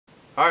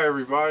Hi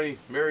everybody,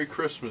 Merry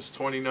Christmas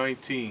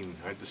 2019.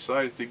 I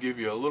decided to give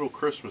you a little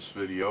Christmas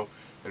video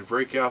and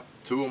break out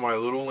two of my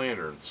little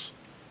lanterns.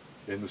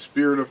 In the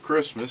spirit of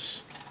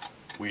Christmas,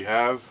 we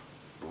have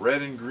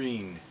red and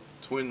green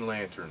twin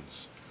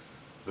lanterns.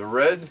 The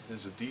red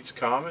is a Dietz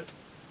comet,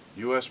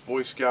 U.S.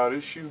 Boy Scout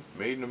issue,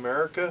 made in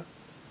America,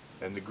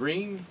 and the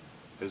green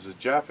is a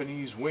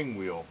Japanese wing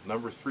wheel,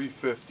 number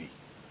 350,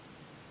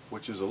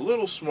 which is a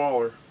little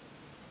smaller,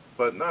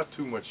 but not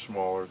too much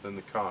smaller than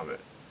the comet.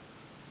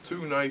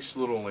 Two nice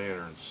little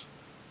lanterns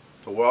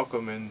to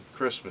welcome in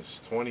Christmas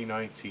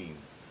 2019.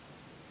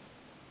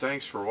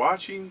 Thanks for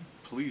watching.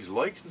 Please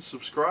like and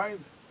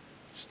subscribe.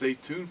 Stay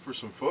tuned for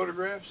some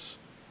photographs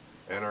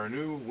and our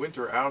new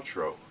winter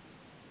outro.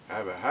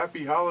 Have a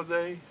happy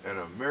holiday and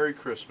a Merry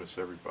Christmas,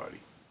 everybody.